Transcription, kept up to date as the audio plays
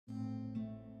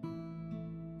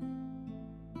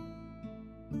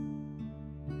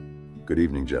Good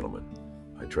evening, gentlemen.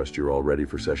 I trust you're all ready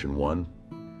for session 1?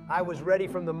 I was ready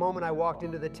from the moment I walked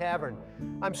into the tavern.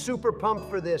 I'm super pumped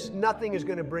for this. Nothing is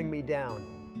going to bring me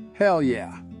down. Hell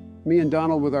yeah. Me and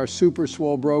Donald with our super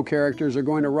swole bro characters are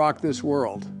going to rock this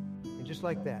world. And just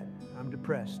like that, I'm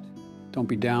depressed. Don't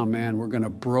be down, man. We're gonna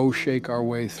bro shake our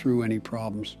way through any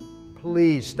problems.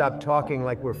 Please stop talking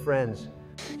like we're friends.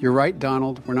 You're right,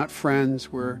 Donald. We're not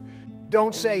friends. We're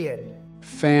Don't say it.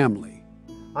 family.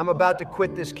 I'm about to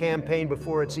quit this campaign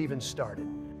before it's even started.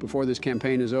 Before this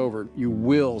campaign is over, you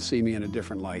will see me in a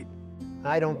different light.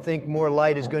 I don't think more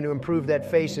light is going to improve that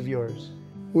face of yours.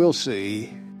 We'll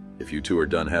see. If you two are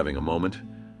done having a moment,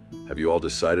 have you all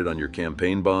decided on your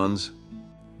campaign bonds?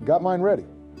 Got mine ready.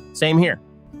 Same here.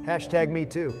 Hashtag me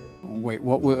too. Wait,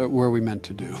 what were we meant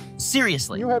to do?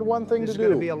 Seriously. You had one thing This to is do.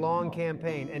 going to be a long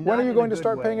campaign. And When not are you in a going to good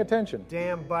start way. paying attention?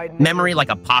 Damn Biden. Memory like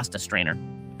a pasta strainer.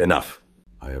 Enough.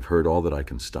 I have heard all that I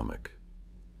can stomach.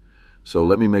 So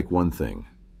let me make one thing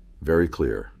very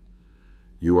clear.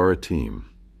 You are a team.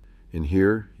 In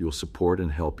here, you'll support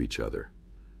and help each other.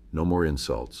 No more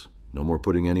insults. No more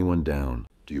putting anyone down.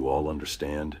 Do you all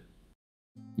understand?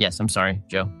 Yes, I'm sorry,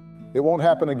 Joe. It won't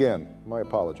happen again. My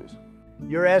apologies.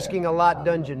 You're asking a lot,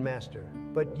 Dungeon Master,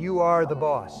 but you are the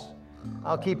boss.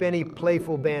 I'll keep any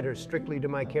playful banter strictly to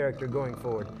my character going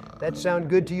forward. That sound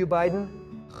good to you, Biden?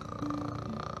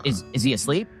 Is he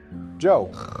asleep?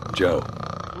 Joe, Joe.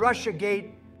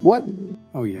 Russiagate. What?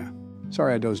 Oh, yeah.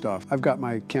 Sorry I dozed off. I've got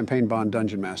my campaign bond,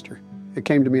 Dungeon Master. It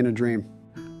came to me in a dream.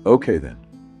 Okay then.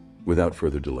 Without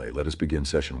further delay, let us begin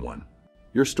session 1.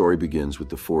 Your story begins with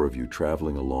the 4 of you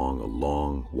traveling along a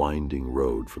long, winding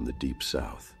road from the deep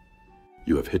south.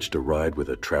 You have hitched a ride with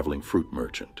a traveling fruit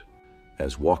merchant,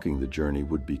 as walking the journey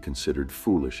would be considered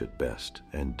foolish at best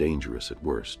and dangerous at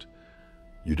worst.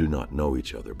 You do not know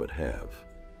each other, but have,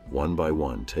 one by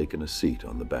one, taken a seat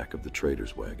on the back of the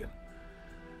trader's wagon.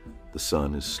 The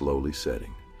sun is slowly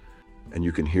setting, and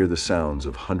you can hear the sounds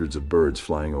of hundreds of birds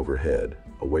flying overhead,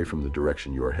 away from the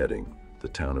direction you are heading, the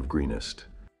town of Greenest.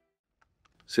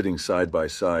 Sitting side by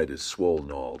side is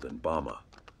Swolenald and Bama.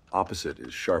 Opposite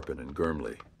is Sharpen and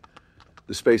Gurmley.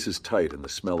 The space is tight and the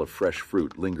smell of fresh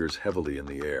fruit lingers heavily in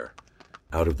the air.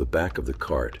 Out of the back of the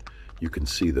cart, you can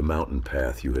see the mountain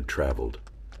path you had traveled.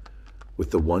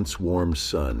 With the once warm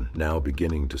sun now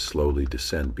beginning to slowly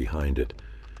descend behind it,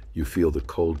 you feel the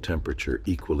cold temperature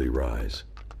equally rise.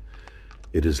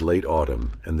 It is late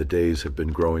autumn, and the days have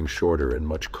been growing shorter and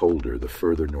much colder the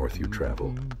further north you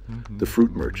travel. The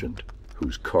fruit merchant,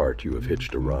 whose cart you have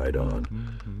hitched a ride on,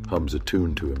 hums a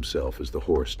tune to himself as the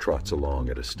horse trots along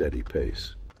at a steady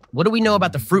pace. What do we know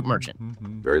about the fruit merchant?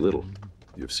 Very little.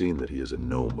 You've seen that he is a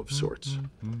gnome of sorts.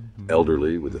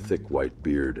 Elderly, with a thick white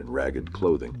beard and ragged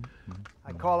clothing.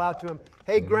 I call out to him,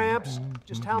 "Hey, Gramps,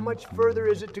 just how much further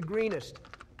is it to Greenest?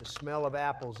 The smell of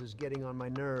apples is getting on my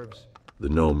nerves." The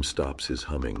gnome stops his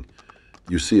humming.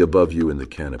 You see above you in the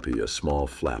canopy a small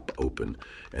flap open,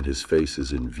 and his face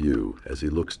is in view as he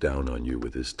looks down on you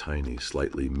with his tiny,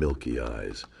 slightly milky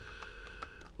eyes.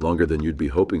 Longer than you'd be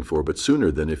hoping for, but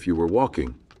sooner than if you were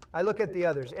walking. I look at the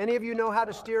others. Any of you know how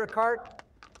to steer a cart?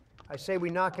 I say we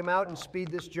knock him out and speed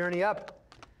this journey up.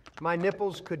 My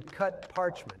nipples could cut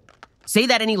parchment. Say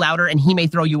that any louder and he may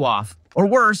throw you off. Or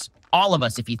worse, all of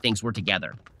us if he thinks we're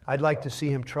together. I'd like to see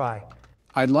him try.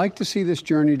 I'd like to see this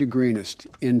journey to Greenest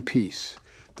in peace.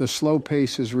 The slow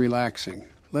pace is relaxing.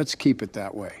 Let's keep it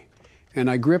that way. And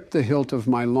I grip the hilt of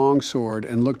my long sword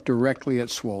and look directly at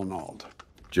Swolenald.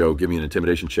 Joe, give me an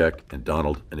intimidation check, and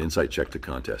Donald, an insight check to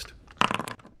contest.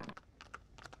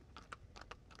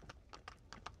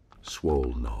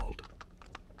 Swolenald.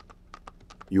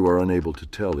 You are unable to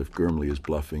tell if Gurmley is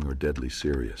bluffing or deadly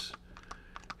serious.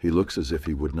 He looks as if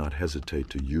he would not hesitate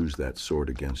to use that sword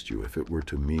against you if it were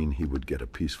to mean he would get a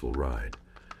peaceful ride.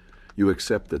 You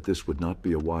accept that this would not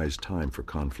be a wise time for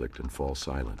conflict and fall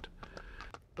silent.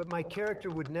 But my character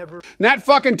would never... Nat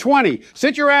fucking 20!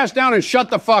 Sit your ass down and shut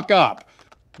the fuck up!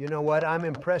 You know what? I'm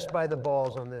impressed by the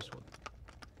balls on this one.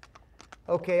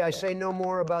 Okay, I say no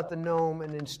more about the gnome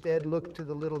and instead look to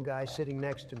the little guy sitting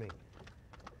next to me.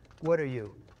 What are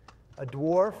you? A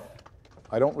dwarf?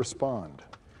 I don't respond,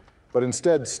 but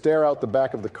instead stare out the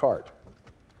back of the cart,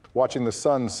 watching the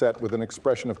sun set with an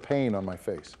expression of pain on my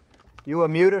face. You a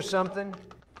mute or something?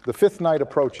 The 5th night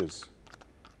approaches,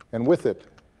 and with it,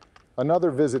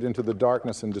 another visit into the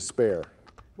darkness and despair.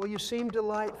 Well, you seem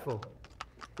delightful.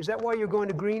 Is that why you're going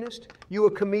to Greenest? You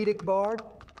a comedic bard?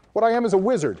 What I am is a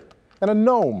wizard and a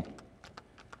gnome.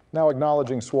 Now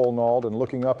acknowledging Swolenald and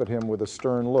looking up at him with a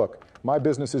stern look. My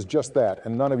business is just that,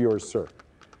 and none of yours, sir.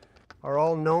 Are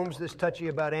all gnomes this touchy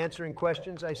about answering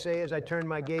questions, I say as I turn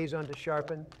my gaze onto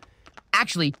Sharpen?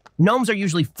 Actually, gnomes are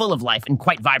usually full of life and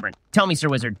quite vibrant. Tell me, Sir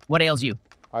Wizard, what ails you?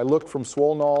 I look from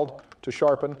Swollnald to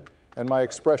Sharpen, and my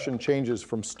expression changes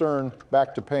from stern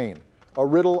back to pain. A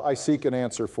riddle I seek an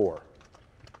answer for.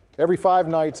 Every 5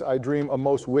 nights I dream a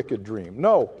most wicked dream.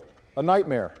 No, a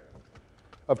nightmare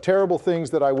of terrible things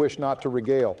that I wish not to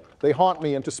regale. They haunt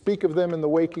me, and to speak of them in the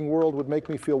waking world would make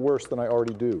me feel worse than I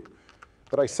already do.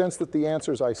 But I sense that the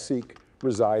answers I seek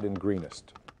reside in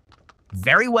Greenest.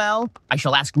 Very well. I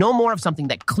shall ask no more of something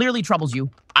that clearly troubles you.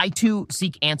 I, too,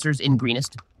 seek answers in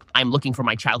Greenest. I'm looking for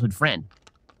my childhood friend.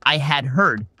 I had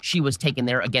heard she was taken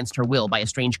there against her will by a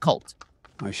strange cult.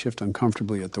 I shift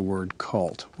uncomfortably at the word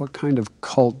cult. What kind of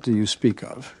cult do you speak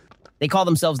of? They call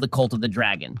themselves the Cult of the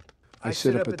Dragon. I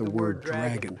sit up at the word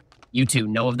dragon. You two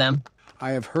know of them?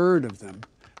 I have heard of them.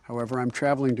 However, I'm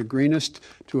traveling to Greenest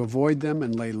to avoid them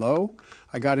and lay low.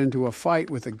 I got into a fight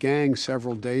with a gang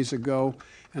several days ago,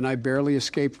 and I barely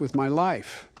escaped with my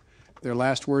life. Their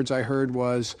last words I heard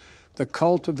was, "The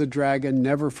cult of the dragon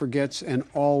never forgets and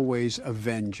always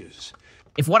avenges."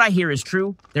 If what I hear is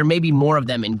true, there may be more of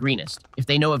them in Greenest. If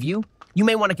they know of you, you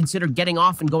may want to consider getting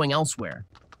off and going elsewhere.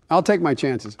 I'll take my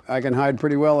chances. I can hide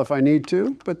pretty well if I need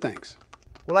to, but thanks.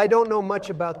 Well, I don't know much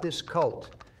about this cult,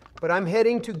 but I'm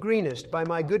heading to Greenest by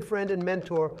my good friend and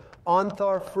mentor,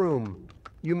 Onthar Froome.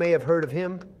 You may have heard of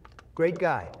him. Great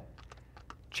guy.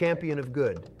 Champion of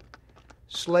good.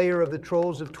 Slayer of the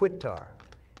trolls of Twittar.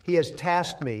 He has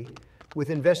tasked me with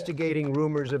investigating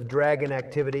rumors of dragon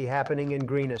activity happening in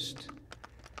Greenest.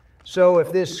 So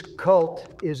if this cult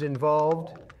is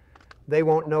involved, they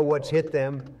won't know what's hit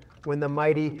them when the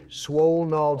mighty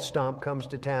Swollnald Stomp comes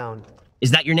to town.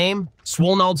 Is that your name?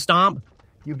 Swollnald Stomp?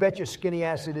 You bet your skinny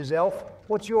ass it is, Elf.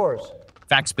 What's yours?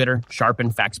 Fact Spitter,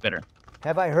 Sharpen Fact Spitter.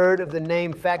 Have I heard of the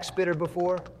name Fact Spitter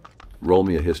before? Roll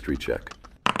me a history check.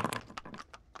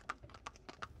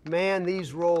 Man,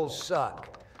 these rolls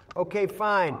suck. Okay,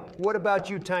 fine. What about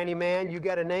you, tiny man? You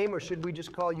got a name, or should we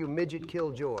just call you Midget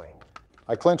Killjoy?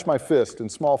 I clench my fist,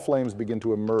 and small flames begin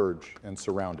to emerge and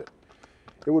surround it.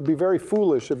 It would be very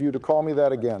foolish of you to call me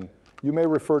that again. You may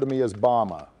refer to me as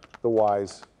Bama, the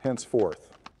wise, henceforth.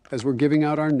 As we're giving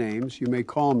out our names, you may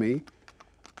call me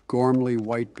Gormley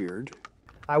Whitebeard.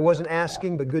 I wasn't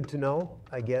asking, but good to know,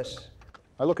 I guess.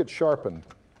 I look at Sharpen.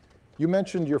 You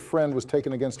mentioned your friend was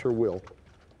taken against her will.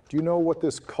 Do you know what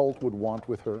this cult would want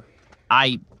with her?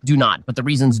 I do not, but the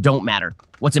reasons don't matter.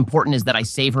 What's important is that I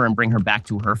save her and bring her back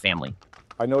to her family.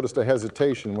 I noticed a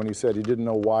hesitation when he said he didn't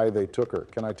know why they took her.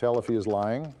 Can I tell if he is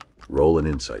lying? Roll an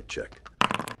insight check.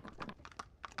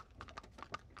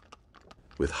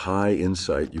 With high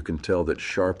insight, you can tell that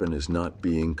Sharpen is not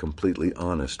being completely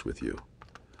honest with you,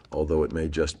 although it may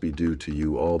just be due to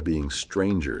you all being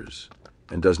strangers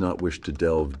and does not wish to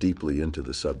delve deeply into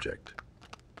the subject.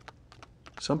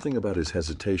 Something about his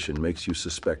hesitation makes you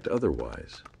suspect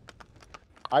otherwise.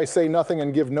 I say nothing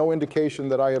and give no indication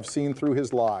that I have seen through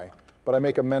his lie, but I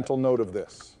make a mental note of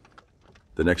this.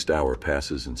 The next hour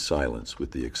passes in silence,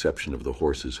 with the exception of the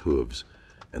horse's hooves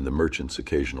and the merchant's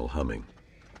occasional humming.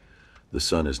 The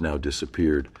sun has now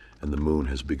disappeared, and the moon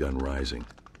has begun rising.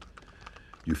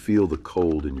 You feel the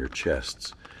cold in your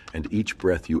chests, and each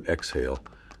breath you exhale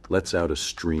lets out a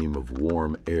stream of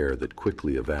warm air that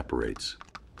quickly evaporates.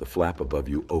 The flap above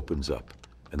you opens up,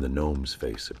 and the gnome's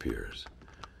face appears.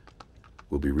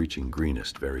 We'll be reaching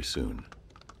Greenest very soon,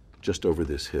 just over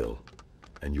this hill,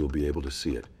 and you'll be able to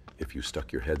see it if you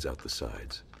stuck your heads out the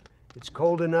sides. It's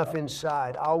cold enough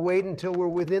inside. I'll wait until we're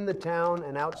within the town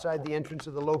and outside the entrance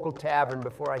of the local tavern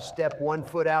before I step 1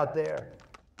 foot out there.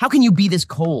 How can you be this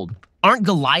cold? Aren't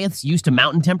Goliaths used to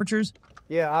mountain temperatures?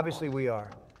 Yeah, obviously we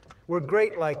are. We're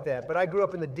great like that, but I grew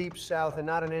up in the deep south and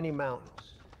not in any mountains.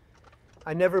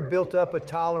 I never built up a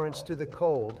tolerance to the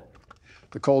cold.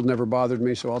 The cold never bothered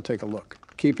me, so I'll take a look.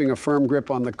 Keeping a firm grip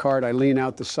on the cart, I lean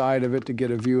out the side of it to get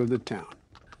a view of the town.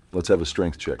 Let's have a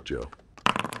strength check, Joe.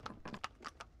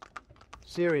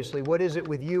 Seriously, what is it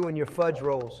with you and your fudge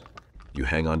rolls? You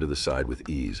hang onto the side with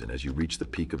ease, and as you reach the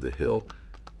peak of the hill,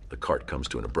 the cart comes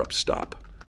to an abrupt stop.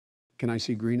 Can I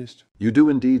see Greenest? You do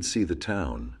indeed see the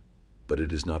town, but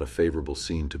it is not a favorable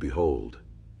scene to behold.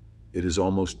 It is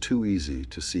almost too easy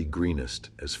to see Greenest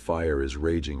as fire is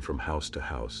raging from house to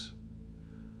house.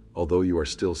 Although you are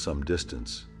still some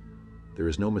distance, there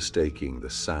is no mistaking the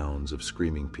sounds of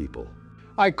screaming people.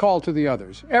 I call to the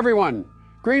others. Everyone,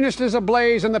 Greenest is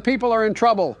ablaze and the people are in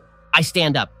trouble. I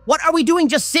stand up. What are we doing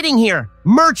just sitting here?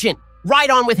 Merchant, ride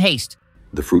on with haste.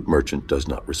 The fruit merchant does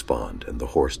not respond, and the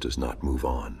horse does not move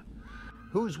on.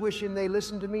 Who's wishing they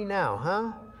listened to me now,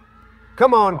 huh?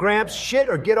 Come on, Gramps, shit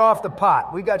or get off the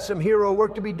pot. We got some hero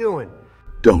work to be doing.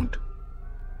 Don't.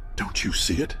 "Don't you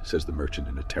see it?" says the merchant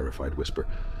in a terrified whisper.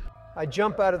 I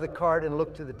jump out of the cart and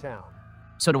look to the town.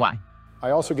 So do I.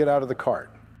 I also get out of the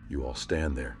cart. You all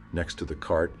stand there, next to the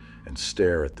cart, and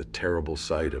stare at the terrible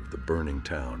sight of the burning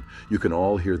town. You can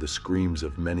all hear the screams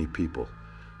of many people,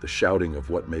 the shouting of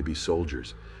what may be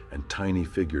soldiers, and tiny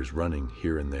figures running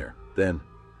here and there. Then,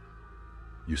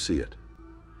 you see it.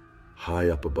 High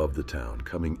up above the town,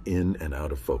 coming in and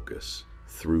out of focus,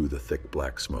 through the thick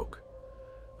black smoke.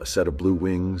 A set of blue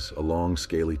wings, a long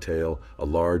scaly tail, a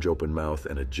large open mouth,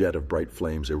 and a jet of bright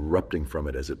flames erupting from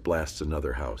it as it blasts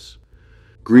another house.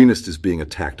 Greenest is being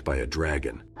attacked by a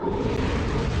dragon.